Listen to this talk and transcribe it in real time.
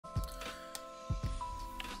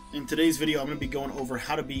In today's video, I'm going to be going over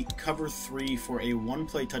how to beat cover 3 for a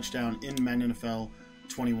one-play touchdown in Madden NFL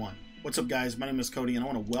 21. What's up, guys? My name is Cody, and I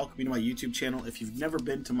want to welcome you to my YouTube channel. If you've never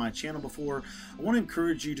been to my channel before, I want to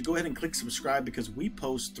encourage you to go ahead and click subscribe because we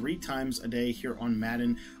post 3 times a day here on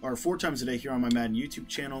Madden, or 4 times a day here on my Madden YouTube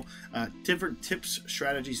channel. Different tips,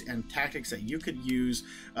 strategies, and tactics that you could use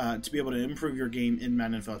to be able to improve your game in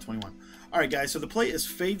Madden NFL 21. Alright, guys, so the play is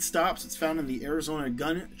fade stops. It's found in the Arizona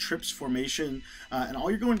gun trips formation. And all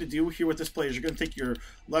you're going to do here with this play is you're going to take your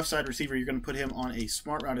left side receiver, you're going to put him on a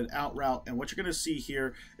smart routed out route. And what you're going to see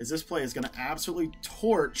here is this play is going to absolutely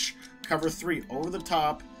torch cover 3 over the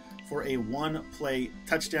top for a one-play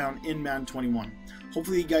touchdown in Madden 21.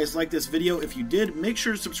 Hopefully you guys like this video. If you did, make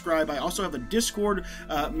sure to subscribe. I also have a Discord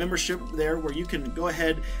membership there where you can go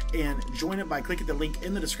ahead and join it by clicking the link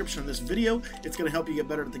in the description of this video. It's going to help you get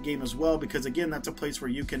better at the game as well because, again, that's a place where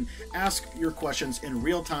you can ask your questions in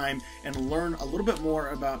real time and learn a little bit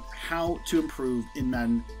more about how to improve in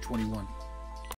Madden 21.